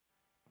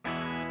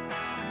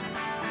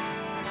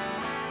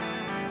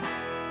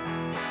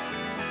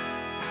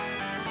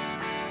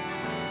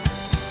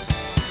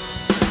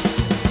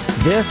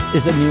This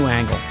is A New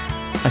Angle,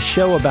 a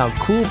show about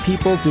cool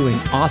people doing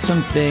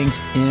awesome things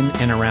in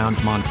and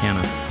around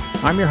Montana.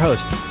 I'm your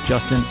host,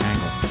 Justin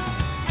Angle.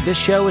 This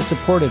show is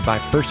supported by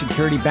First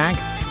Security Bank,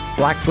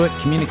 Blackfoot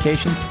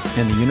Communications,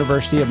 and the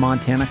University of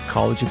Montana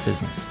College of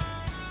Business.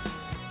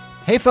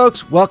 Hey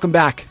folks, welcome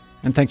back,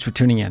 and thanks for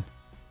tuning in.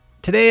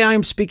 Today I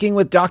am speaking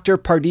with Dr.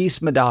 Pardis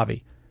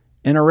Mahdavi,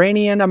 an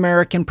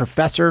Iranian-American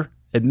professor,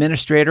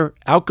 administrator,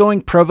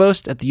 outgoing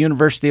provost at the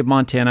University of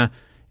Montana,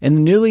 and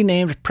the newly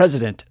named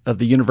president of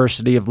the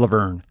University of La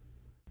Verne.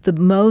 The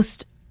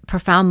most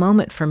profound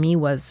moment for me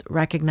was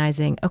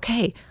recognizing,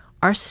 okay,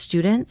 our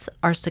students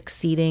are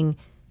succeeding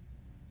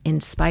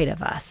in spite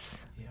of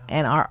us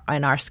and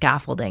our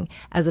scaffolding,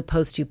 as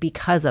opposed to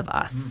because of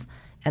us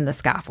and the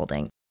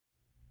scaffolding.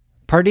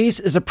 Pardis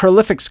is a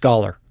prolific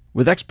scholar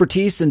with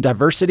expertise in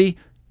diversity,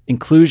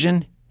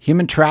 inclusion,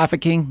 human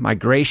trafficking,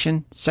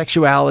 migration,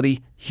 sexuality,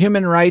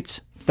 human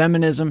rights,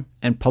 feminism,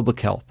 and public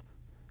health.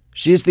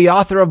 She is the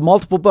author of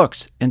multiple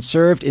books and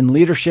served in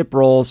leadership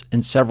roles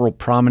in several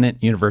prominent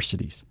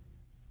universities.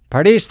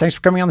 Pardis, thanks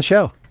for coming on the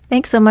show.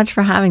 Thanks so much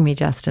for having me,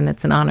 Justin.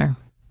 It's an honor.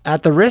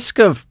 At the risk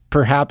of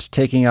perhaps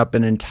taking up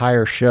an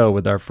entire show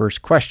with our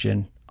first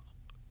question,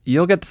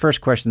 you'll get the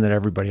first question that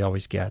everybody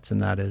always gets,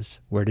 and that is,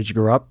 where did you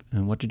grow up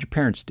and what did your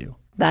parents do?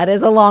 That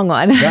is a long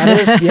one. That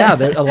is, yeah,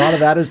 a lot of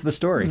that is the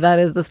story. That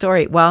is the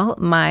story. Well,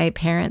 my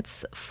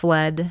parents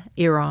fled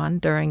Iran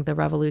during the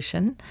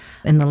revolution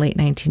in the late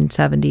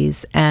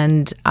 1970s,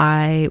 and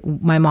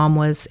my mom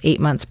was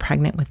 8 months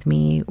pregnant with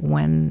me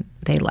when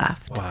they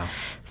left. Wow.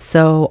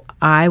 So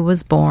I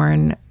was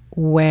born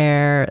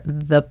where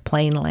the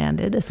plane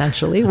landed,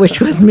 essentially,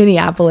 which was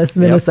Minneapolis,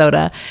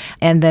 Minnesota. Yep.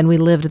 And then we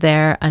lived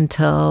there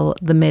until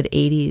the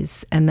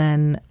mid-'80s. And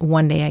then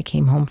one day I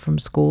came home from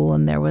school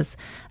and there was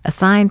a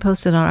sign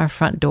posted on our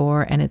front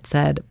door and it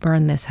said,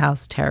 "Burn this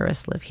house,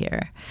 terrorists live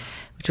here,"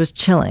 which was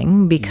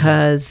chilling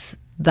because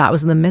that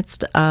was in the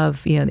midst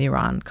of, the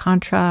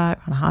Iran-Contra,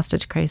 Iran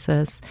hostage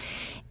crisis.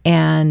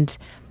 And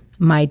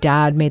my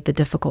dad made the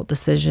difficult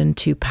decision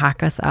to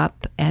pack us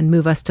up and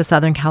move us to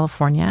Southern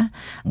California,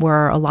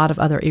 where a lot of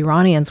other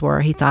Iranians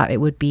were. He thought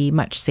it would be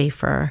much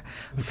safer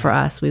for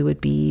us. We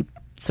would be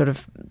sort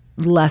of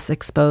less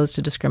exposed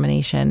to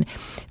discrimination.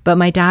 But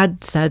my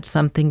dad said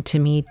something to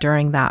me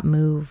during that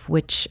move,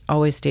 which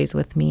always stays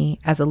with me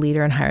as a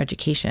leader in higher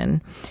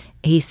education.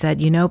 He said,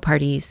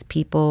 Pardis,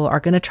 people are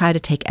going to try to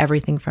take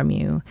everything from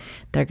you.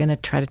 They're going to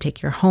try to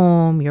take your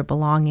home, your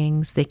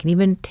belongings. They can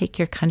even take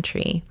your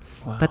country.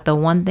 Wow. But the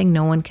one thing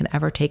no one can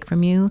ever take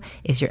from you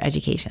is your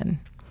education.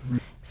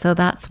 So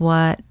that's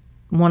one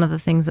of the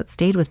things that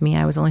stayed with me.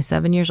 I was only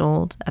 7 years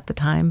old at the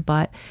time,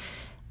 but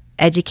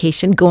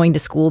education, going to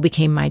school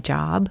became my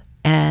job.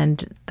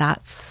 And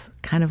that's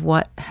kind of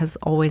what has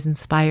always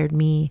inspired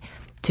me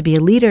to be a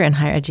leader in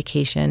higher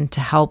education, to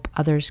help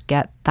others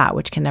get that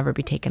which can never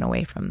be taken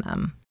away from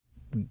them.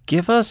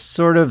 Give us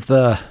sort of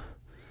the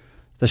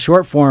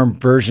short form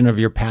version of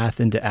your path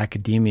into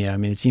academia. I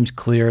mean, it seems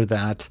clear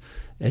that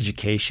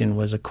education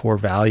was a core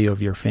value of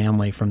your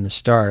family from the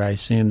start. I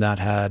assume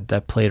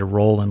that played a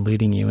role in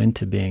leading you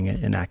into being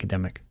an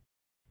academic.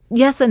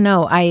 Yes and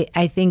no. I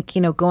think,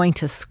 going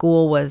to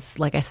school was,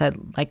 like I said,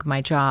 like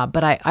my job,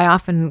 but I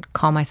often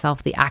call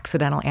myself the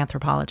accidental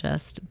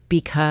anthropologist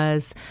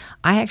because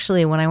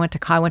when I went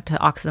to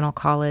Occidental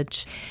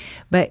College,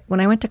 but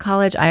when I went to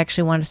college, I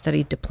actually wanted to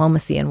study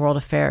diplomacy and world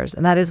affairs.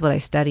 And that is what I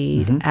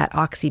studied at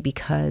Oxy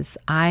because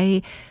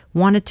I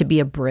wanted to be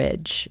a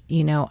bridge.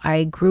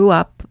 I grew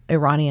up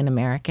Iranian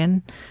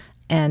American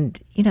and,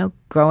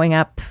 growing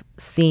up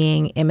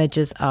seeing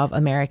images of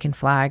American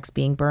flags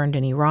being burned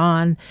in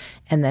Iran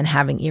and then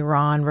having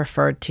Iran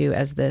referred to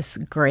as this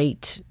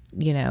great,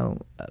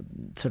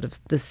 sort of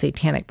this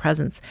satanic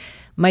presence.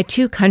 My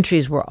two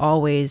countries were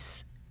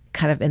always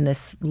kind of in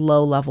this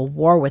low-level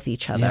war with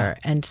each other.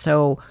 Yeah. And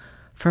so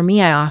for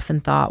me, I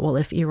often thought, well,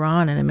 if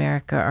Iran and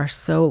America are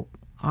so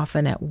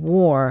often at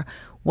war,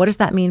 what does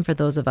that mean for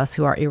those of us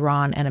who are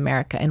Iran and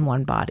America in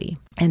one body?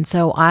 And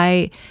so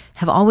I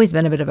have always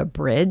been a bit of a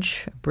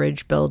bridge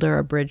builder,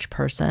 a bridge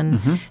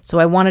person. So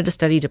I wanted to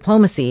study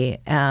diplomacy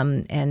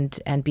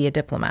and be a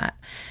diplomat.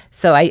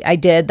 So I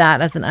did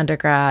that as an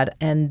undergrad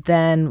and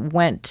then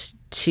went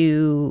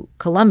to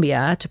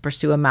Columbia to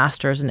pursue a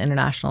master's in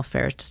international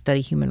affairs to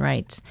study human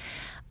rights.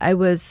 I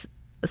was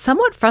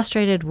somewhat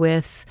frustrated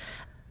with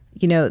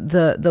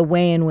the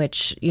way in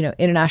which,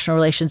 international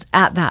relations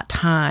at that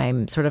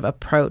time sort of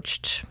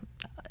approached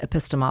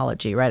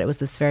epistemology, right? It was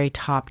this very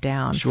top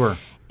down. Sure.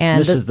 And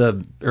this is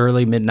the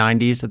early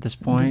mid-90s at this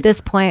point? At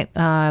this point,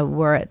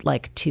 we're at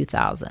like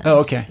 2000. Oh,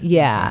 okay.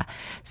 Yeah. Okay.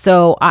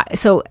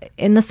 So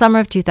in the summer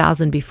of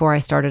 2000, before I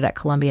started at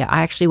Columbia,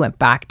 I actually went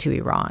back to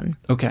Iran.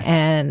 Okay.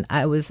 And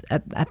I was,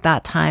 at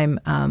that time,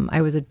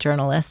 I was a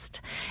journalist,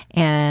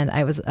 and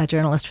I was a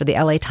journalist for the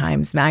LA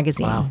Times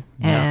magazine. Wow.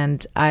 Yeah.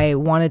 And I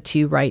wanted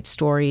to write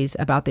stories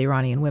about the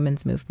Iranian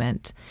women's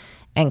movement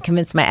and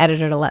convinced my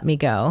editor to let me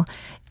go.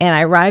 And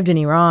I arrived in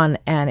Iran,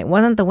 and it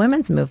wasn't the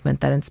women's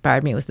movement that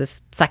inspired me. It was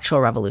this sexual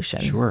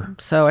revolution. Sure.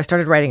 So I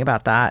started writing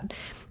about that.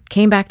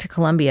 came back to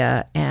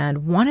Columbia and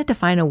wanted to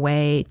find a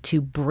way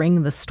to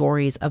bring the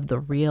stories of the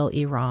real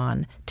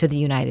Iran to the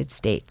United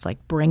States,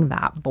 like bring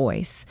that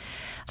voice.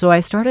 So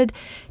I started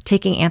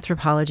taking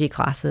anthropology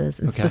classes,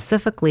 and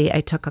specifically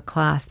I took a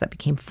class that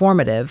became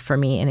formative for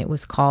me, and it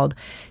was called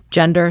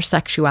Gender,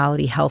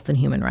 Sexuality, Health, and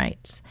Human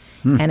Rights.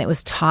 And it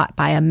was taught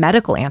by a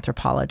medical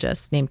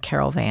anthropologist named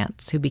Carol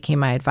Vance, who became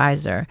my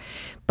advisor.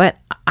 But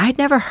I'd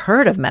never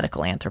heard of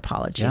medical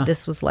anthropology. Yeah.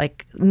 This was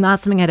like not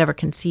something I'd ever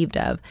conceived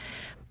of.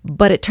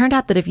 But it turned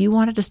out that if you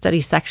wanted to study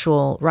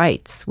sexual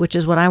rights, which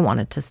is what I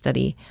wanted to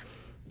study,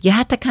 you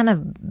had to kind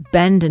of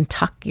bend and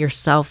tuck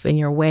yourself in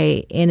your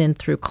way in and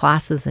through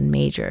classes and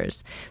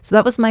majors. So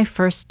that was my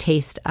first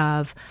taste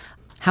of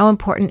how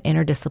important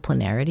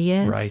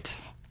interdisciplinarity is. Right.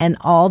 And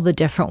all the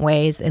different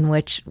ways in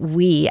which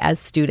we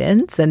as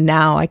students, and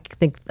now I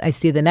think I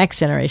see the next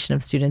generation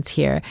of students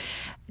here,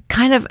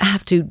 kind of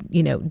have to,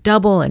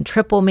 double and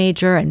triple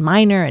major and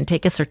minor and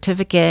take a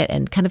certificate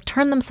and kind of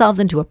turn themselves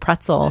into a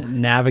pretzel.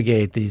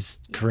 Navigate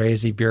these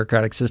crazy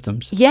bureaucratic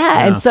systems.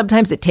 Yeah. And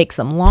sometimes it takes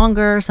them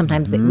longer.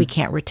 Sometimes we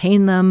can't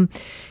retain them.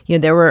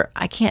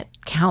 I can't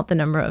count the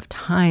number of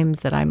times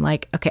that I'm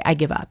like, okay, I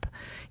give up.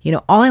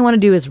 All I want to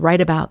do is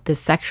write about this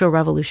sexual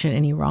revolution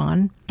in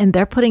Iran. And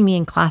they're putting me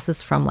in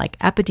classes from like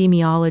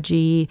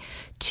epidemiology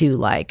to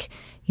like,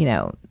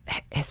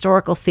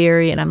 historical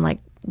theory. And I'm like,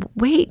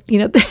 wait,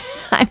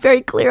 I'm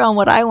very clear on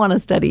what I want to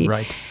study.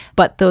 Right.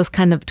 But those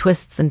kind of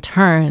twists and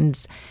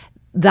turns,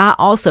 that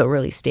also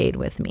really stayed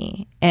with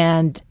me.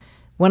 And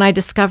when I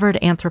discovered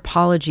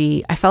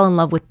anthropology, I fell in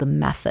love with the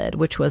method,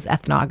 which was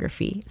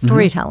ethnography,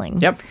 storytelling.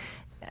 Yep.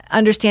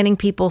 Understanding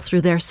people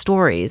through their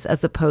stories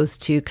as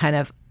opposed to kind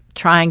of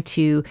trying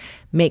to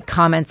make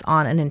comments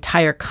on an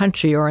entire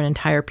country or an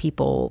entire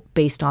people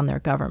based on their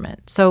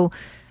government. So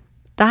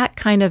that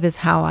kind of is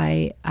how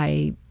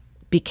I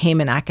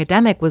became an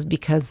academic, was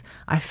because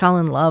I fell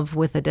in love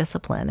with a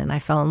discipline and I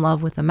fell in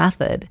love with a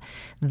method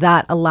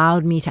that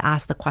allowed me to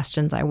ask the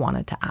questions I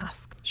wanted to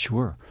ask.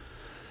 Sure.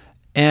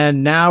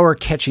 And now we're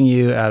catching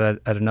you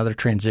at another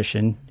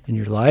transition in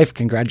your life.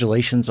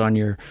 Congratulations on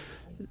your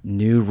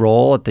new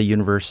role at the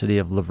University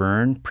of La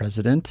Verne,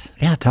 president.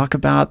 Yeah, talk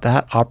about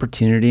that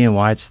opportunity and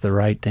why it's the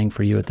right thing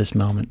for you at this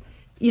moment.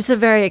 It's a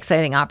very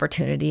exciting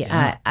opportunity.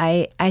 Yeah.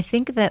 I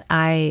think that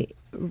I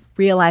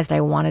realized I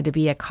wanted to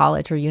be a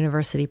college or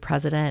university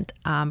president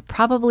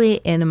probably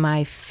in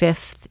my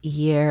 5th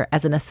year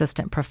as an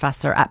assistant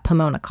professor at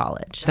Pomona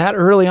College. That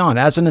early on,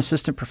 as an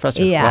assistant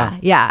professor? Yeah, wow.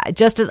 Yeah.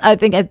 Just as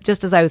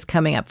I was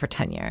coming up for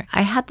tenure.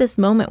 I had this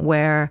moment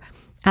where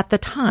at the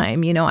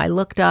time, I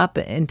looked up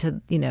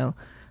into,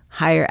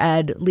 higher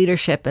ed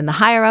leadership, and the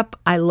higher up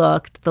I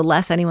looked, the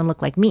less anyone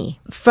looked like me.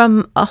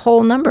 From a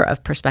whole number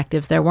of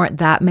perspectives, there weren't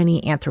that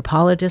many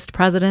anthropologist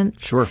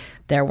presidents. Sure.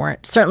 There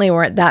certainly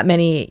weren't that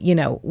many,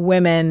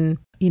 women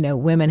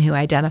who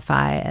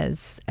identify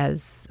as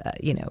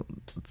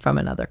from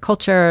another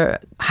culture,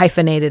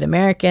 hyphenated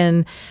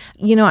American.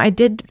 I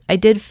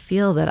did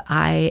feel that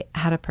I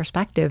had a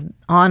perspective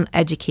on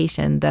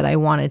education that I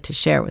wanted to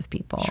share with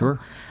people. Sure.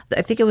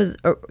 I think it was,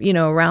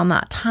 around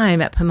that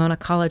time at Pomona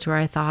College where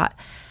I thought,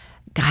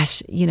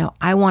 gosh,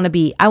 I want to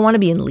be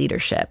in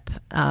leadership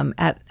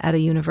at a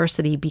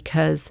university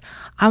because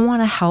I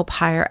want to help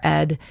higher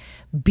ed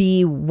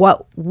be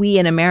what we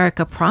in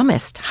America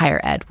promised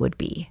higher ed would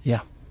be.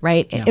 Yeah.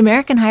 Right? Yeah.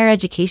 American higher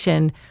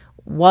education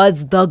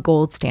was the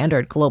gold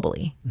standard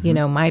globally.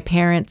 My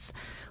parents,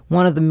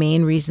 one of the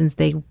main reasons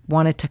they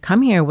wanted to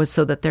come here was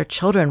so that their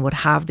children would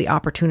have the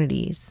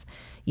opportunities,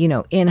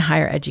 in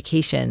higher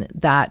education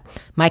that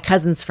my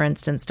cousins, for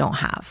instance, don't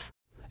have.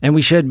 And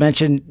we should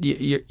mention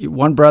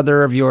one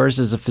brother of yours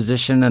is a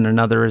physician and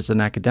another is an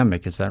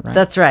academic. Is that right?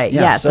 That's right.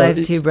 Yeah. So I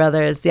have 2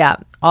 brothers. Yeah.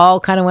 All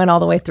kind of went all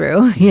the way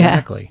through.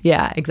 Exactly.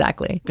 Yeah,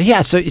 exactly. But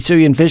yeah, so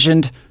you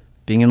envisioned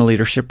being in a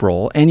leadership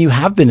role, and you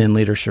have been in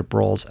leadership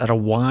roles at a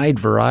wide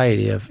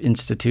variety of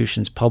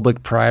institutions,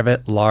 public,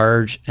 private,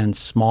 large, and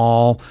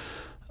small.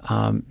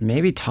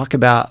 Maybe talk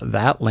about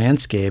that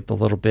landscape a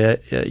little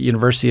bit.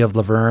 University of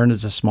La Verne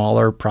is a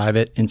smaller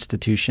private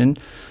institution.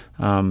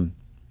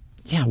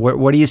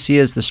 What do you see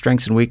as the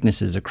strengths and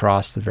weaknesses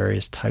across the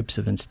various types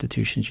of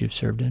institutions you've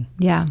served in?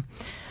 Yeah,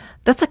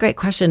 that's a great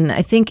question.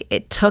 I think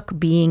it took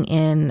being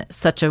in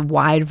such a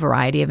wide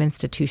variety of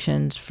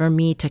institutions for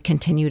me to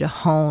continue to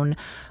hone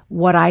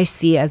what I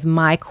see as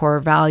my core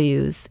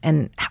values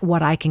and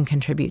what I can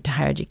contribute to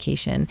higher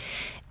education.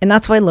 And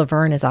that's why La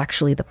Verne is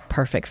actually the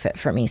perfect fit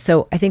for me.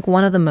 So I think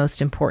one of the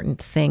most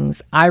important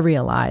things I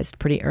realized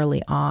pretty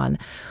early on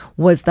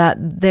was that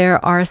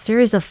there are a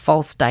series of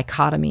false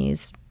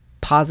dichotomies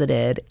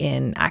posited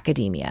in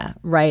academia,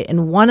 right?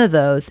 And one of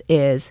those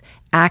is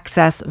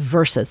access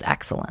versus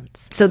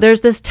excellence. So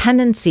there's this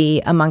tendency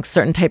amongst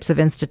certain types of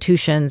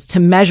institutions to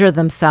measure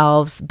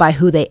themselves by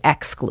who they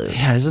exclude.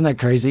 Yeah, isn't that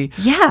crazy?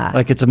 Yeah.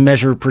 Like it's a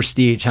measure of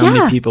prestige, how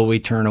many people we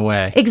turn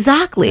away.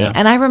 Exactly. Yeah.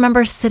 And I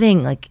remember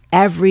sitting like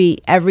every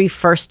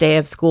first day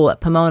of school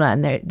at Pomona,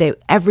 and they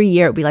every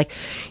year it would be like,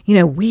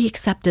 we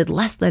accepted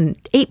less than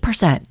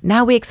 8%.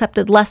 Now we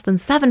accepted less than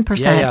 7%.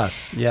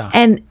 Yes. Yeah.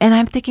 And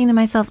I'm thinking to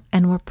myself,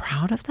 and we're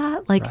proud of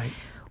that? Like, Right.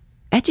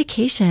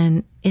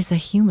 Education is a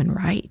human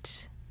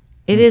right.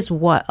 It is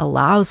what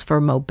allows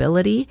for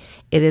mobility.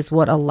 It is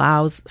what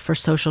allows for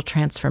social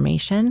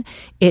transformation.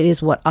 It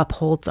is what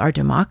upholds our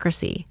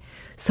democracy.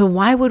 So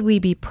why would we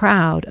be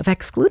proud of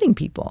excluding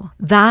people?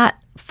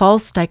 That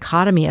false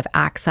dichotomy of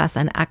access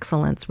and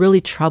excellence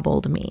really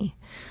troubled me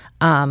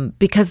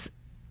because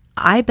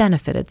I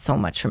benefited so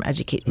much from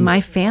education.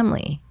 My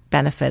family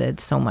benefited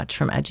so much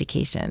from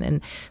education.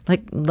 And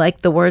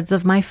like the words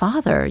of my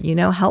father,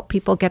 help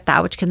people get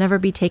that which can never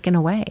be taken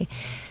away.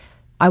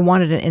 I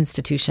wanted an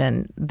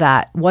institution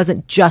that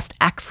wasn't just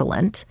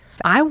excellent.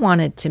 I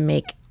wanted to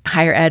make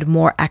higher ed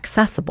more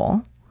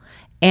accessible.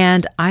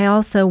 And I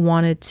also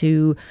wanted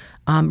to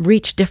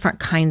reach different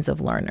kinds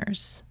of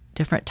learners,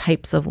 different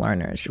types of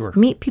learners, Sure.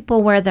 meet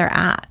people where they're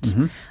at.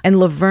 Mm-hmm. And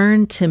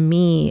Laverne, to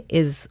me,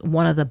 is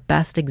one of the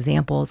best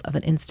examples of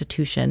an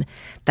institution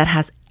that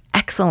has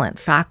excellent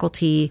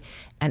faculty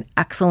and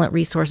excellent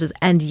resources,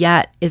 and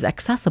yet is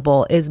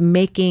accessible, is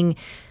making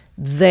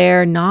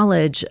their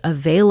knowledge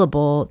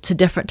available to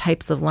different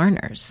types of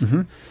learners.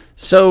 Mm-hmm.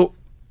 So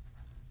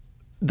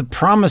the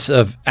promise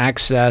of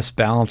access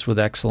balanced with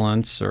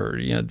excellence, or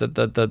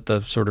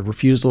the sort of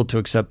refusal to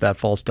accept that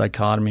false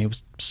dichotomy,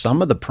 was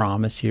some of the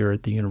promise here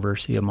at the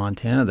University of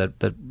Montana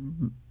that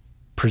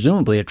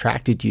presumably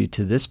attracted you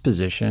to this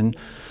position.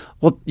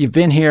 Well, you've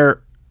been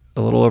here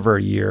a little over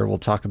a year. We'll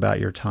talk about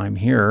your time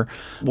here.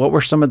 What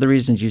were some of the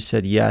reasons you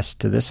said yes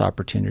to this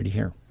opportunity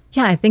here?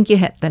 Yeah, I think you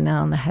hit the nail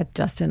on the head,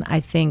 Justin. I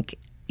think,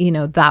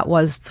 that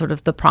was sort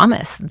of the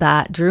promise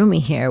that drew me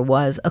here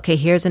was, okay,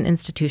 here's an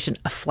institution,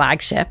 a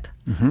flagship,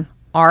 mm-hmm.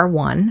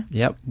 R1.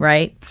 Yep.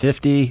 Right?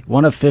 50,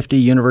 one of 50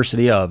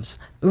 university ofs.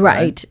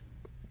 Right.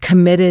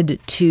 Committed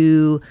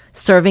to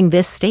serving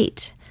this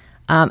state.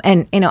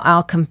 And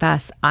I'll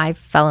confess, I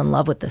fell in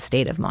love with the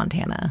state of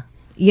Montana.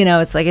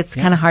 It's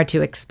kind of hard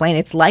to explain.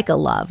 It's like a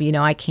love.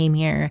 I came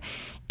here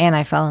and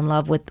I fell in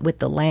love with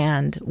the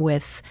land,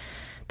 with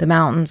the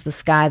mountains, the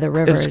sky, the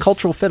rivers. It's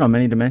cultural fit on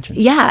many dimensions.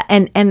 Yeah.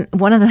 And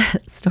one of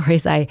the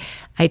stories I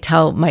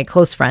tell my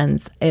close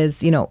friends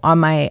is, on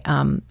my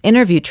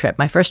interview trip,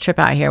 my first trip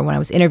out here, when I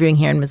was interviewing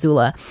here in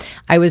Missoula,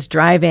 I was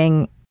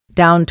driving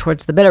down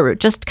towards the Bitterroot,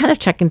 just kind of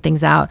checking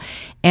things out.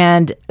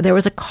 And there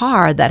was a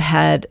car that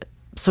had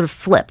sort of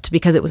flipped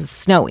because it was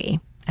snowy,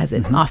 as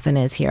it mm-hmm. often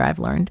is here, I've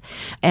learned.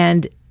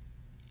 And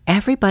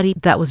everybody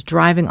that was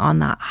driving on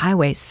that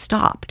highway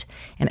stopped,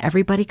 and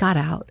everybody got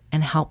out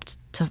and helped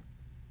to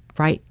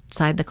right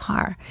side the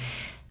car.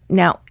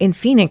 Now, in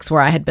Phoenix,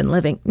 where I had been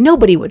living,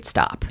 nobody would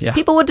stop. Yeah.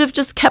 People would have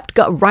just kept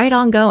right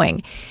on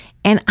going.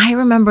 And I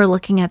remember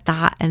looking at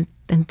that and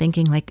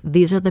thinking, like,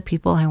 these are the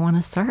people I want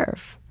to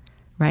serve,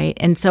 right?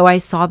 And so I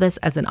saw this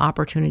as an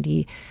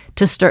opportunity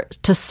to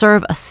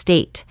serve a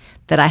state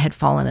that I had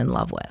fallen in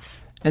love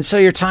with. And so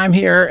your time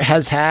here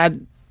has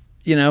had,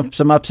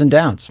 some ups and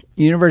downs.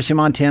 University of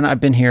Montana, I've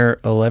been here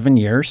 11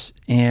 years,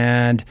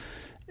 and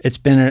it's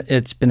been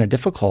a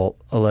difficult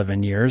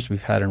 11 years.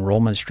 We've had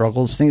enrollment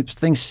struggles.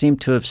 Things seem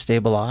to have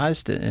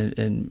stabilized,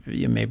 and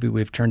maybe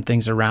we've turned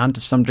things around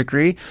to some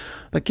degree.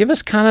 But give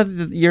us kind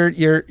of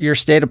your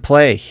state of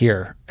play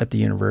here at the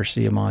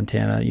University of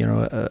Montana.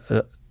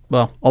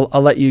 Well,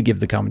 I'll let you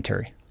give the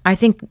commentary. I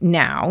think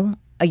now,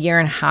 a year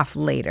and a half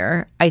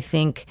later, I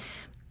think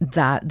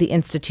that the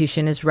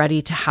institution is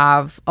ready to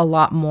have a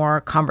lot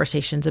more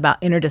conversations about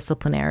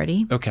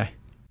interdisciplinarity. Okay.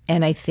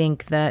 And I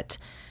think that,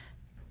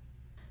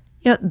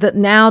 that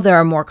now there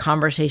are more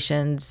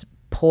conversations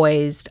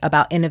poised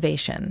about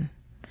innovation.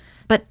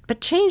 But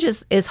change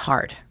is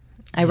hard.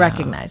 I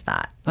recognize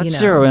that. Let's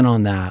zero in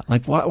on that.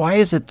 Like, why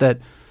is it that,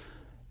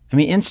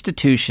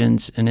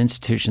 institutions and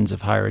institutions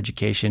of higher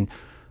education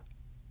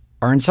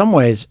are in some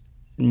ways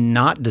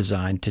not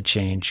designed to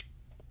change,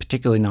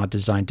 particularly not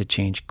designed to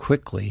change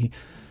quickly.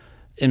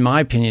 In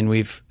my opinion,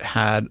 we've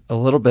had a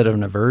little bit of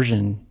an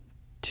aversion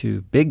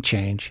to big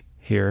change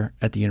here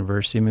at the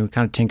university. We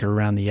kind of tinker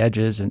around the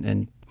edges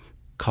and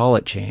call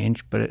it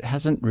change, but it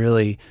hasn't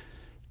really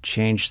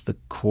changed the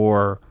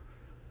core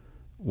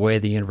way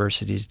the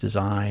university is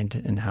designed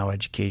and how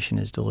education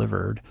is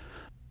delivered.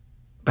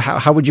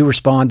 How would you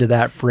respond to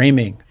that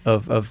framing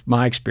of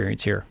my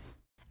experience here?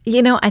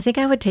 I think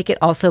I would take it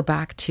also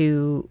back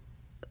to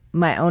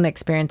my own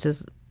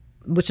experiences,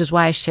 which is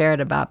why I shared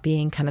about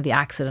being kind of the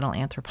accidental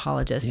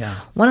anthropologist.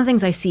 Yeah. One of the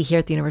things I see here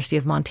at the University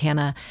of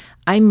Montana,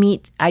 I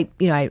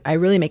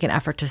really make an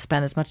effort to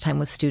spend as much time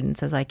with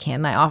students as I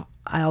can. I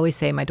always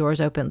say my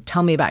door's open.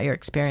 Tell me about your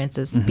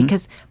experiences, mm-hmm.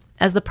 because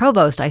as the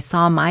provost, I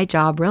saw my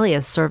job really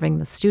as serving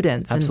the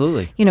students.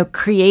 Absolutely. And,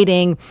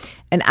 creating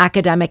an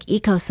academic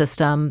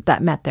ecosystem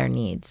that met their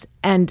needs.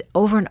 And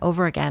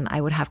over again,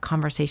 I would have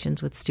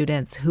conversations with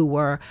students who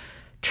were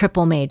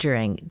triple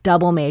majoring,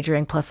 double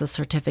majoring plus a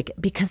certificate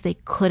because they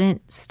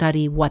couldn't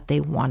study what they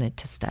wanted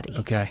to study.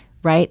 Okay.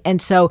 Right?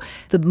 And so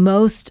the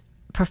most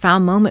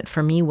profound moment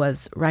for me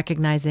was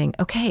recognizing,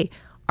 okay,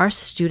 our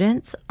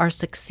students are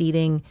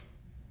succeeding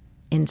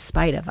in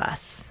spite of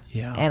us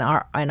and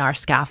our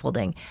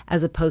scaffolding,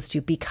 as opposed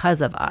to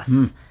because of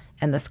us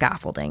and the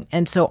scaffolding.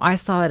 And so I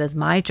saw it as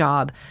my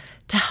job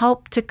to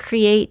help to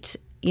create,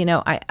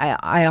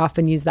 I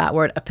often use that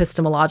word,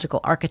 epistemological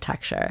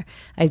architecture.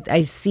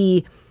 I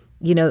see,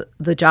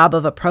 the job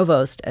of a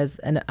provost as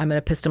I'm an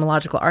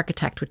epistemological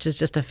architect, which is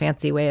just a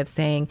fancy way of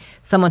saying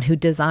someone who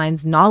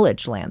designs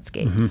knowledge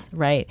landscapes,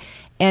 right?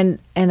 And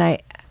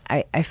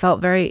I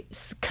felt very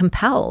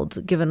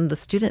compelled, given the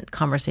student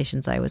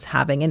conversations I was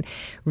having and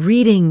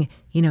reading,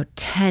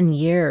 10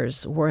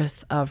 years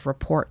worth of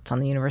reports on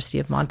the University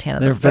of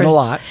Montana. There have been a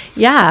lot.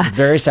 Yeah.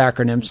 Various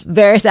acronyms,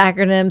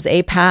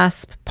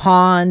 APASP,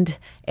 POND,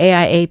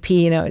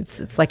 AIAP,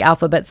 it's like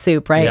alphabet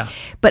soup, right? Yeah.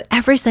 But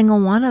every single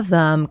one of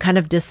them kind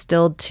of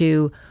distilled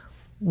to,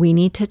 we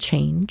need to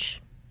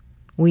change.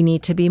 We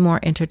need to be more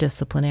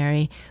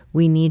interdisciplinary.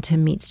 We need to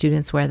meet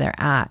students where they're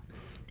at.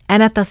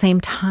 And at the same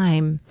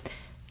time,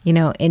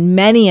 in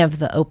many of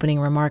the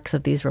opening remarks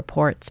of these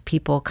reports,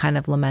 people kind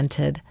of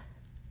lamented,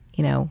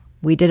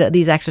 we did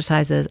these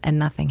exercises and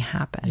nothing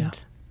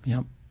happened. Yeah.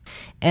 Yep.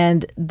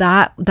 And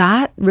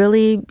that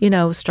really,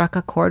 struck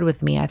a chord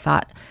with me. I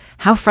thought,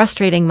 how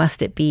frustrating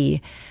must it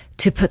be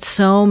to put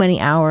so many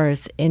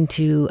hours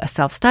into a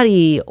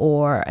self-study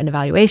or an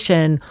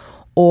evaluation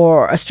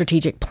or a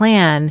strategic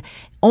plan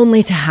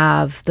only to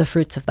have the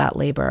fruits of that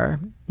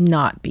labor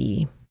not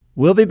be.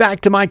 We'll be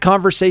back to my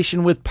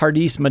conversation with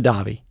Pardis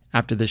Mahdavi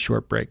after this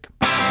short break.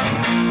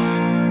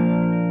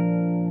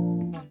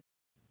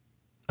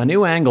 A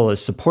New Angle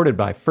is supported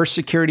by First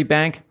Security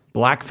Bank,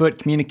 Blackfoot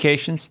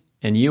Communications,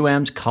 and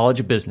UM's College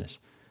of Business.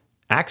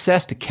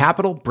 Access to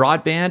capital,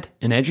 broadband,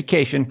 and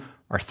education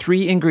are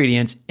 3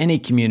 ingredients any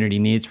community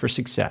needs for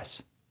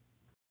success.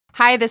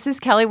 Hi, this is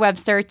Kelly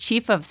Webster,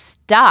 Chief of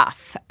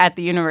Staff at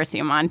the University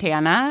of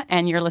Montana,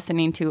 and you're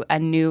listening to A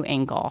New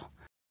Angle.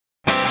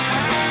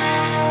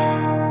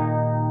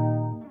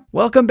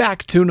 Welcome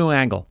back to New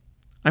Angle.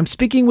 I'm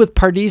speaking with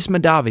Pardis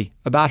Mahdavi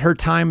about her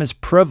time as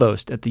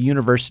provost at the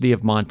University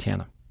of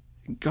Montana.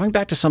 Going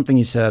back to something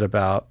you said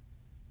about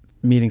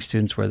meeting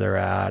students where they're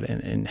at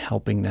and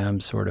helping them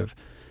sort of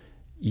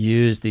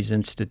use these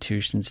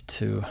institutions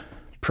to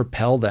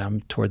propel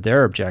them toward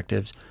their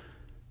objectives,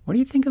 what do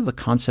you think of the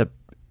concept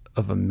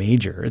of a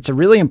major? It's a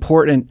really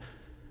important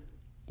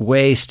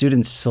way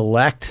students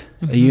select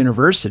a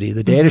university.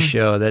 The data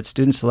show that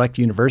students select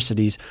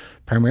universities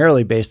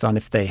primarily based on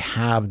if they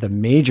have the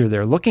major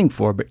they're looking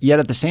for, but yet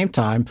at the same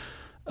time,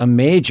 a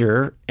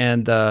major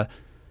and the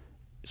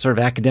sort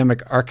of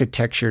academic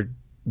architecture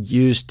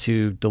used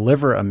to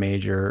deliver a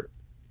major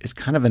is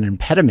kind of an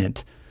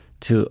impediment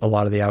to a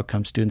lot of the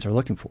outcomes students are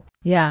looking for.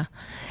 Yeah.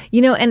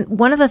 And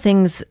one of the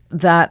things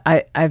that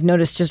I've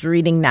noticed just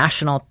reading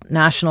national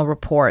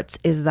reports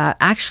is that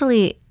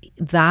actually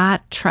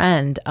that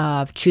trend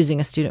of choosing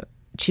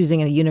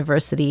a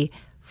university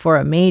for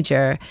a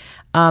major,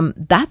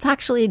 that's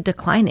actually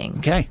declining.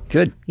 Okay,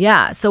 good.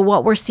 Yeah. So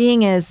what we're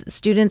seeing is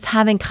students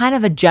having kind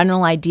of a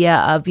general idea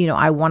of,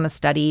 I want to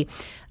study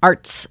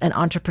arts and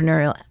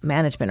entrepreneurial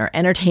management or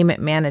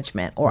entertainment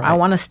management, or I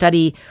want to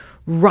study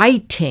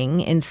writing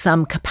in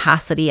some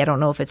capacity. I don't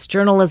know if it's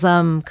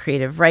journalism,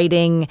 creative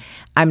writing,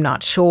 I'm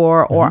not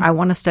sure, or I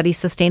want to study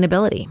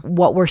sustainability.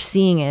 What we're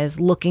seeing is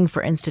looking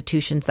for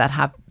institutions that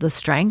have the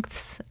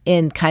strengths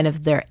in kind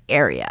of their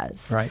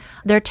areas. Right.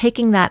 They're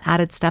taking that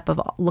added step of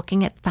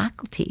looking at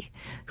faculty.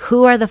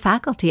 Who are the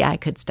faculty I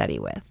could study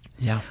with?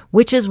 Yeah.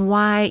 Which is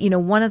why,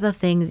 one of the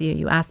things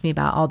you asked me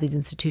about all these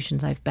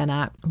institutions I've been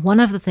at. One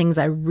of the things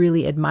I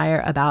really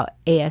admire about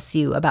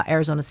ASU, about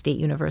Arizona State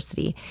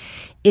University,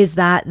 is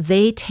that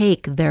they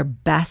take their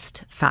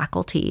best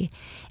faculty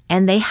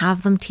and they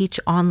have them teach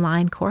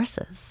online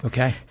courses.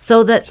 Okay.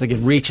 So they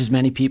can reach as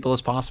many people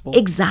as possible.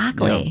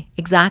 Exactly.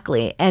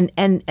 And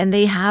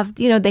they have,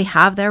 they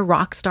have their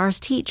rock stars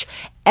teach.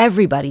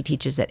 Everybody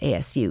teaches at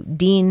ASU.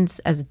 Deans,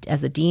 as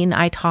a dean,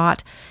 I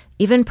taught.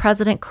 Even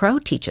President Crow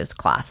teaches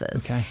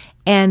classes. Okay.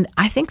 And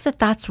I think that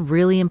that's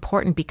really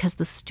important because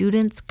the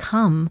students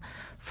come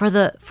for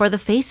the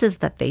faces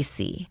that they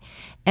see.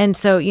 And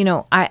so,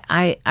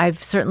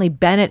 I've certainly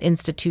been at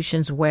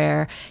institutions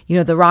where,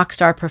 the rock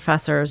star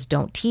professors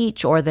don't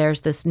teach, or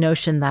there's this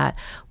notion that,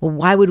 well,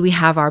 why would we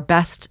have our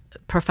best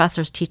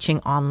professors teaching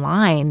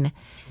online?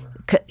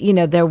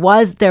 There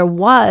was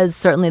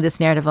certainly this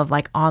narrative of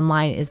like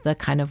online is the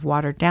kind of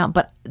watered down,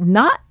 but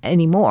not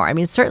anymore. I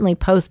mean, certainly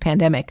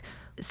post-pandemic.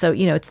 So,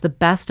 it's the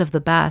best of the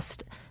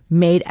best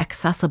made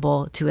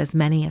accessible to as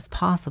many as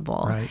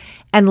possible. Right.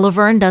 And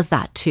Laverne does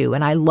that too.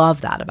 And I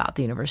love that about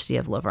the University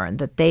of Laverne,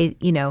 that they,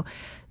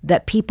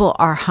 that people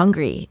are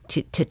hungry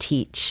to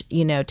teach,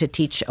 to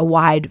teach a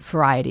wide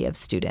variety of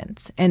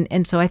students.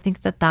 And so I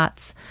think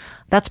that's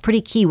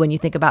pretty key when you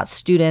think about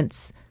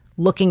students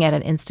looking at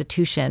an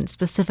institution,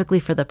 specifically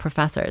for the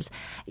professors.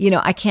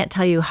 I can't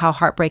tell you how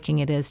heartbreaking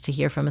it is to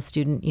hear from a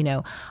student,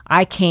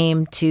 I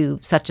came to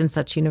such and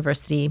such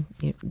university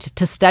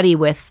to study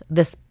with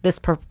this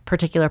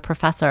particular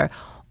professor,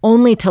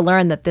 only to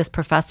learn that this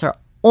professor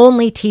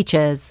only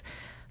teaches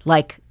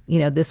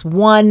this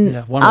one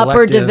upper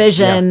elective,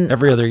 division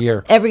every other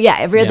year. Every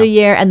other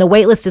year, and the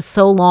wait list is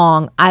so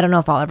long. I don't know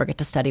if I'll ever get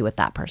to study with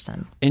that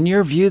person. In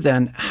your view,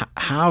 then,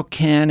 how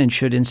can and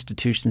should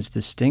institutions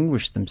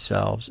distinguish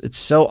themselves? It's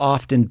so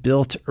often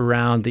built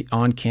around the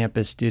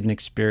on-campus student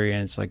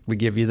experience. Like, we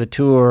give you the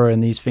tour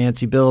and these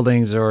fancy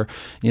buildings, or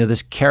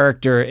this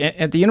character.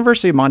 At the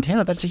University of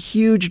Montana, that's a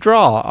huge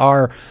draw.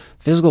 Our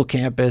physical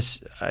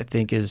campus, I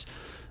think, is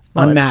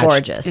unmatched.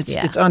 It's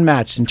gorgeous. It's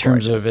unmatched in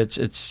terms of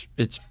its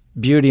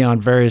beauty on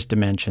various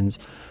dimensions.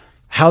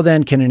 How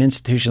then can an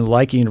institution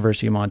like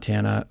University of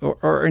Montana,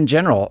 or in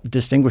general,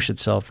 distinguish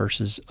itself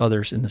versus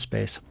others in the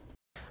space?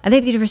 I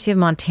think the University of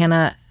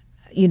Montana,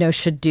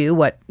 should do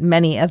what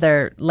many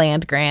other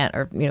land grant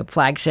or,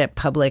 flagship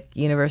public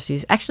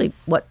universities, actually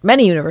what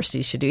many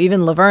universities should do,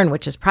 even Laverne,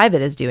 which is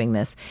private, is doing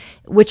this,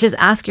 which is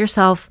ask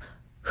yourself,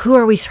 who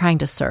are we trying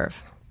to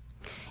serve?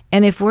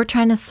 And if we're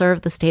trying to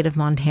serve the state of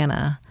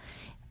Montana,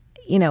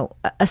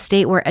 a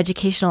state where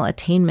educational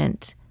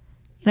attainment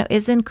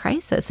is in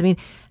crisis. I mean,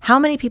 how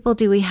many people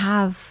do we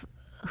have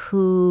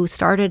who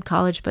started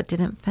college but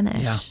didn't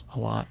finish? Yeah, a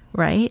lot.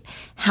 Right?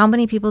 How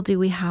many people do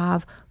we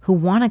have who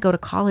want to go to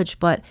college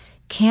but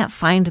can't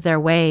find their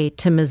way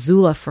to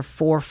Missoula for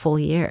 4 full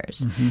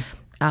years?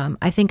 Mm-hmm.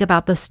 I think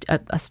about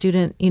a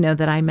student,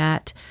 that I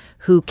met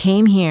who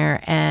came here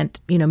and,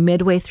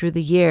 midway through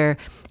the year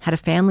had a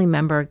family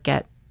member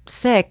get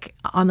sick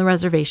on the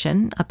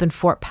reservation up in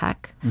Fort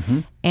Peck,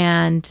 mm-hmm.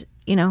 and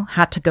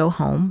had to go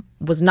home,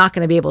 was not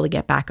going to be able to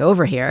get back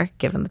over here,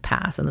 given the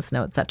pass and the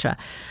snow, etc.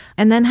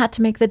 And then had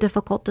to make the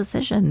difficult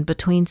decision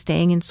between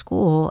staying in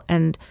school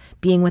and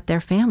being with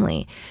their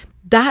family.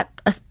 That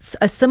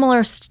a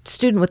similar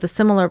student with a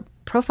similar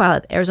profile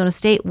at Arizona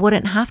State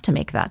wouldn't have to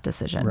make that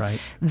decision. Right.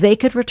 They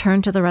could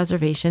return to the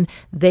reservation.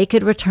 They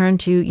could return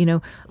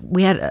to,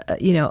 we had,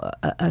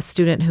 a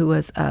student who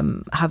was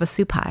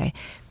Havasupai.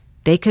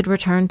 They could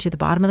return to the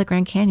bottom of the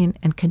Grand Canyon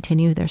and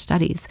continue their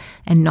studies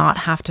and not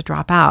have to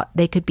drop out.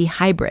 They could be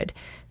hybrid.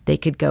 They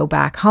could go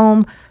back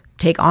home,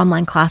 take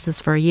online classes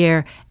for a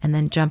year, and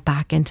then jump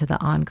back into the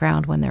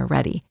on-ground when they're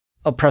ready.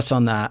 I'll press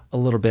on that a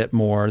little bit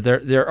more.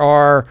 There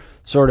are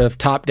sort of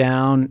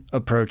top-down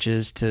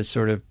approaches to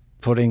sort of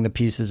putting the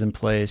pieces in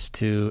place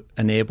to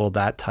enable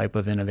that type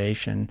of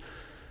innovation.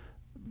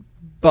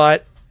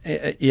 But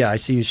I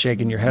see you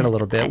shaking your head a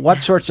little bit.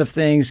 What sorts of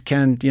things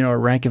can, a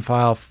rank and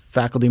file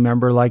faculty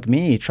member like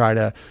me try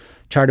to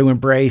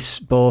embrace,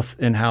 both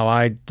in how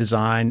I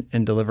design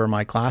and deliver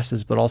my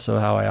classes, but also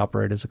how I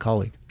operate as a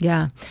colleague?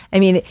 Yeah. I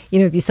mean,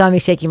 if you saw me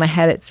shaking my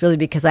head, it's really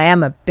because I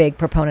am a big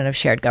proponent of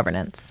shared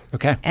governance.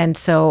 Okay. And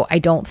so I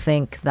don't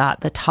think that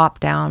the top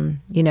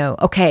down,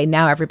 okay,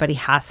 now everybody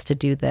has to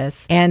do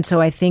this. And so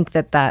I think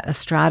that a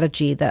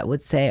strategy that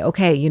would say,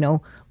 okay,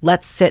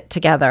 let's sit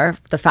together,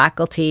 the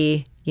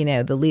faculty,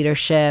 the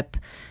leadership,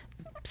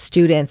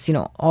 students,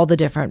 all the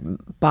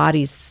different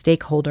bodies,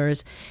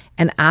 stakeholders,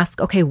 and ask,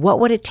 okay, what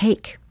would it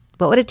take?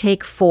 What would it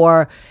take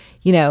for,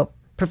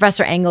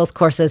 Professor Engel's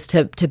courses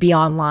to be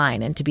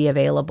online and to be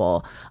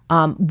available?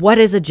 What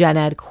is a gen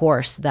ed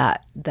course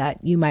that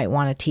you might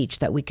want to teach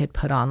that we could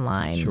put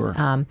online?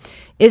 Sure.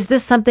 Is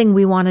this something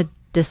we want to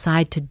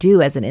decide to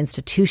do as an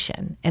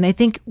institution? And I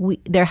think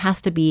there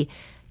has to be,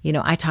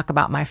 I talk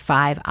about my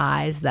 5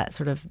 I's that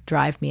sort of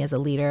drive me as a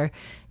leader: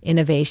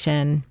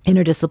 innovation,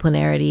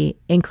 interdisciplinarity,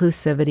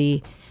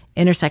 inclusivity,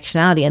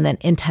 intersectionality, and then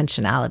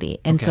intentionality.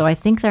 And so I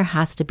think there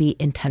has to be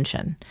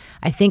intention.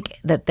 I think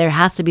that there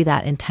has to be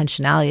that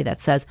intentionality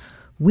that says,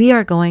 we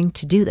are going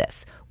to do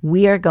this.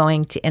 We are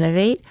going to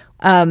innovate.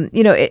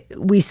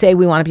 We say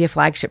we want to be a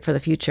flagship for the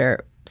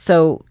future.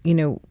 So,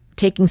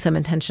 taking some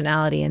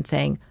intentionality and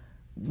saying,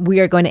 we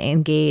are going to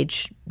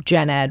engage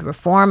gen ed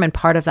reform, and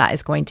part of that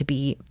is going to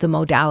be the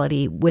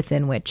modality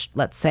within which,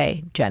 let's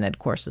say, gen ed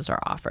courses are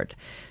offered.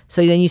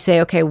 So then you say,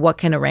 okay, what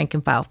can a rank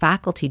and file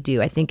faculty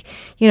do? I think,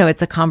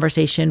 it's a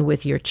conversation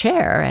with your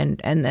chair and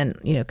then,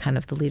 kind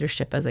of the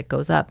leadership as it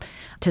goes up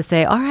to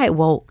say, all right,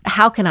 well,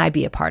 how can I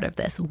be a part of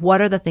this? What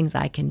are the things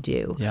I can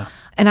do? Yeah.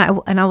 And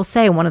I will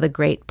say one of the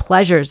great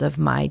pleasures of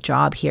my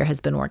job here has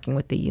been working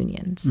with the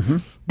unions. Mm-hmm.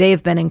 They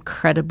have been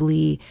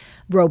incredibly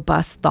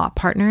robust thought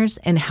partners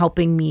in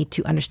helping me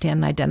to understand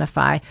and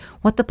identify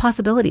what the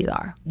possibilities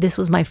are. This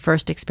was my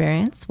first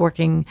experience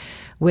working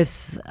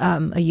with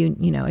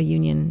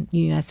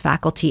unionized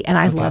faculty, and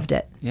I loved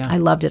it. Yeah. I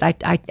loved it.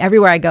 I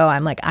everywhere I go,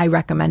 I'm like, I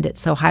recommend it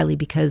so highly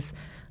because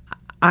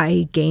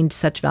I gained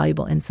such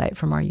valuable insight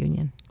from our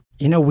union.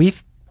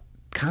 We've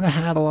kind of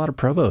had a lot of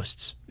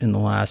provosts in the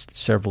last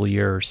several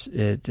years.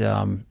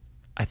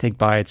 I think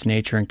by its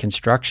nature and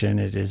construction,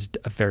 it is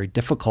a very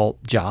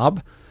difficult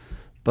job.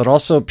 but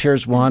also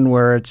appears one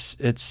where it's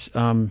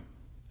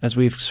as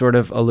we've sort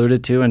of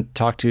alluded to and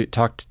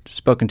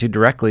spoken to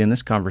directly in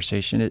this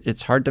conversation,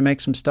 it's hard to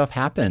make some stuff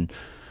happen.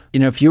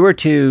 If you were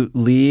to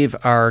leave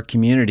our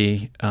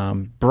community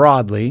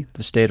broadly,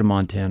 the state of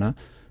Montana,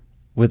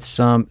 with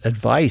some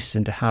advice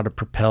into how to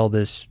propel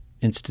this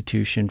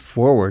institution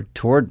forward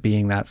toward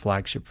being that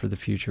flagship for the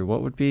future,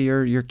 what would be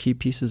your key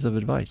pieces of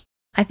advice?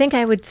 I think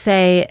I would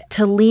say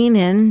to lean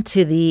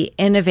into the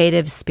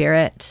innovative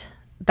spirit,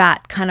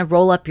 that kind of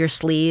roll up your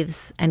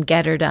sleeves and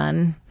get her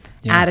done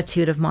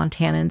attitude of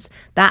Montanans,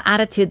 that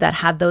attitude that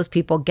had those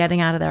people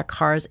getting out of their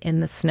cars in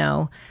the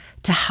snow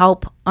to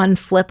help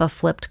unflip a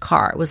flipped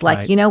car. It was like,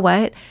 right. You know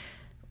what?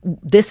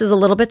 This is a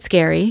little bit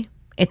scary.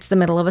 It's the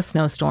middle of a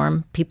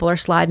snowstorm. People are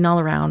sliding all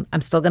around.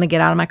 I'm still going to get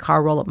out of my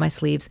car, roll up my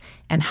sleeves,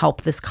 and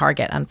help this car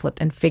get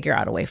unflipped and figure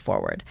out a way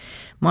forward.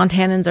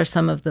 Montanans are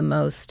some of the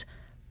most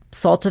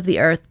salt of the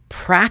earth,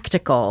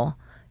 practical,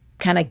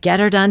 kind of get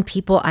her done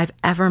people I've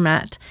ever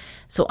met.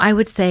 So I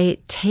would say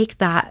take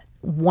that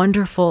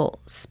wonderful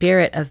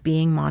spirit of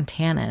being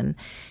Montanan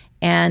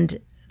and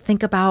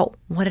think about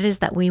what it is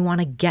that we want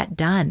to get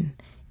done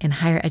in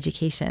higher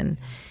education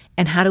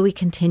and how do we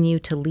continue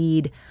to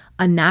lead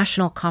a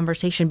national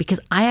conversation, because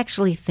I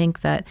actually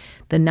think that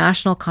the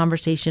national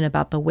conversation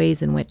about the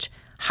ways in which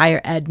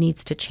higher ed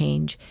needs to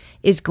change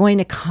is going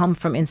to come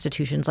from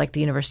institutions like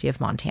the University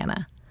of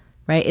Montana,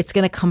 right? It's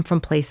going to come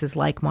from places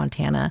like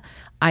Montana,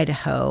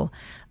 Idaho,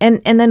 and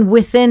then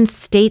within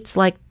states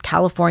like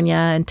California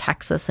and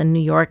Texas and New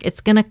York, it's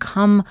going to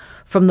come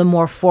from the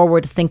more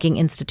forward-thinking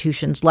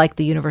institutions like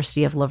the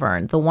University of La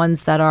Verne, the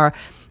ones that are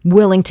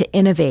willing to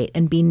innovate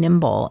and be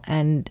nimble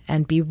and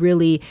be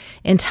really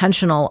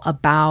intentional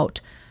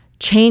about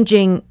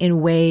changing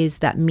in ways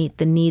that meet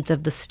the needs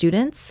of the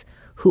students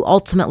who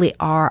ultimately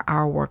are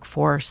our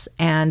workforce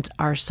and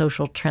our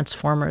social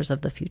transformers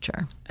of the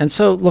future. And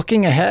so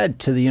looking ahead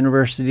to the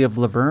University of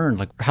La Verne,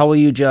 like how will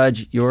you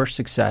judge your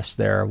success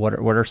there? What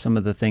are some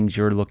of the things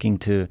you're looking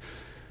to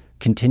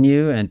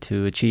continue and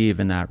to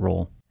achieve in that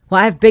role? Well,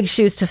 I have big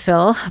shoes to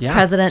fill. Yeah,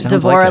 President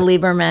Devorah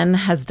Lieberman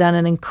has done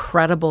an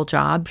incredible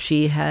job.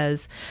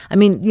 The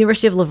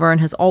University of La Verne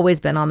has always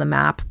been on the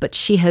map, but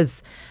she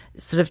has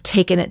sort of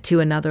taken it to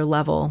another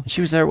level.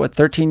 She was there,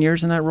 13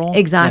 years in that role?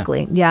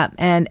 Exactly, yeah.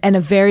 And a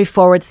very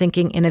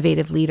forward-thinking,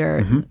 innovative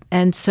leader. Mm-hmm.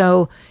 And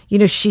so,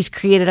 she's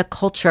created a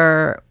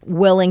culture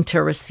willing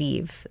to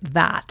receive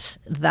that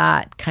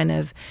kind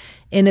of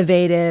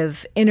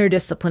innovative,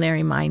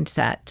 interdisciplinary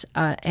mindset.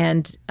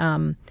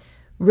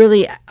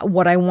 Really,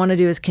 what I want to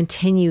do is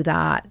continue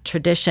that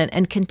tradition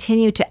and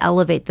continue to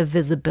elevate the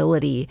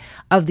visibility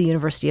of the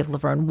University of La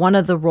Verne. One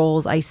of the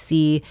roles I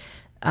see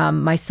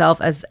myself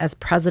as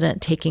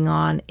president taking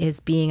on is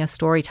being a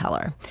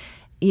storyteller,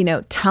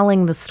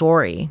 telling the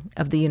story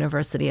of the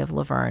University of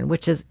La Verne,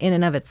 which is in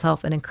and of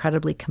itself an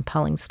incredibly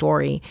compelling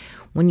story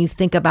when you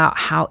think about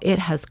how it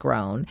has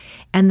grown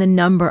and the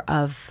number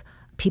of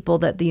people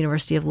that the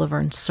University of La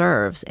Verne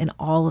serves in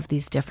all of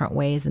these different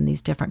ways and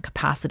these different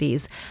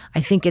capacities. I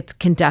think it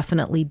can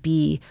definitely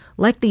be,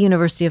 like the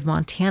University of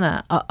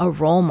Montana, a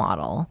role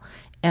model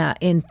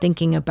in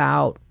thinking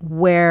about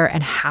where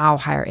and how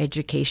higher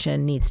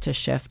education needs to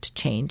shift,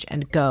 change,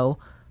 and go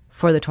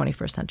for the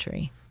 21st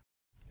century.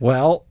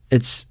 Well,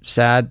 it's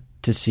sad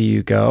to see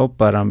you go,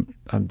 but I'm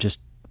just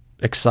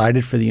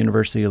excited for the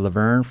University of La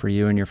Verne, for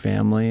you and your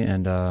family,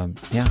 and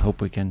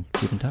hope we can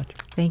keep in touch.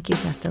 Thank you,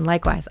 Justin.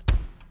 Likewise.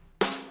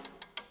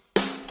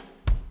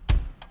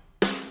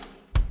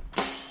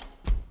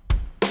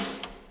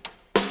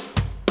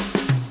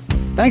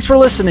 Thanks for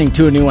listening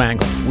to A New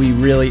Angle. We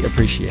really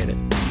appreciate it.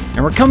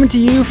 And we're coming to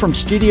you from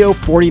Studio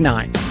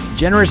 49, a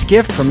generous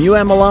gift from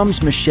UM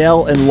alums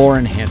Michelle and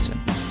Lauren Hansen.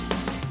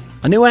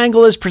 A New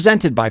Angle is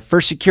presented by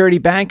First Security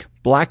Bank,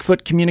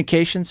 Blackfoot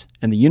Communications,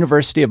 and the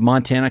University of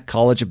Montana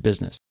College of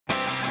Business.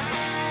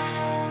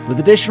 With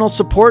additional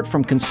support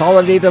from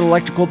Consolidated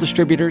Electrical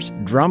Distributors,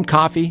 Drum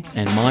Coffee,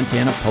 and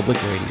Montana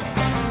Public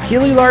Radio.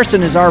 Keely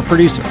Larson is our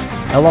producer.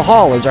 Ella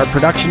Hall is our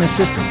production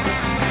assistant.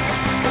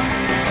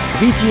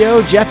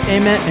 VTO, Jeff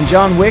Ament, and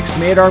John Wicks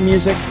made our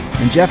music,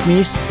 and Jeff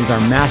Meese is our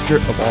master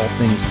of all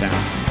things sound.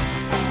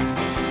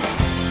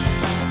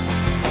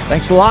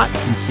 Thanks a lot,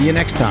 and see you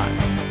next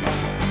time.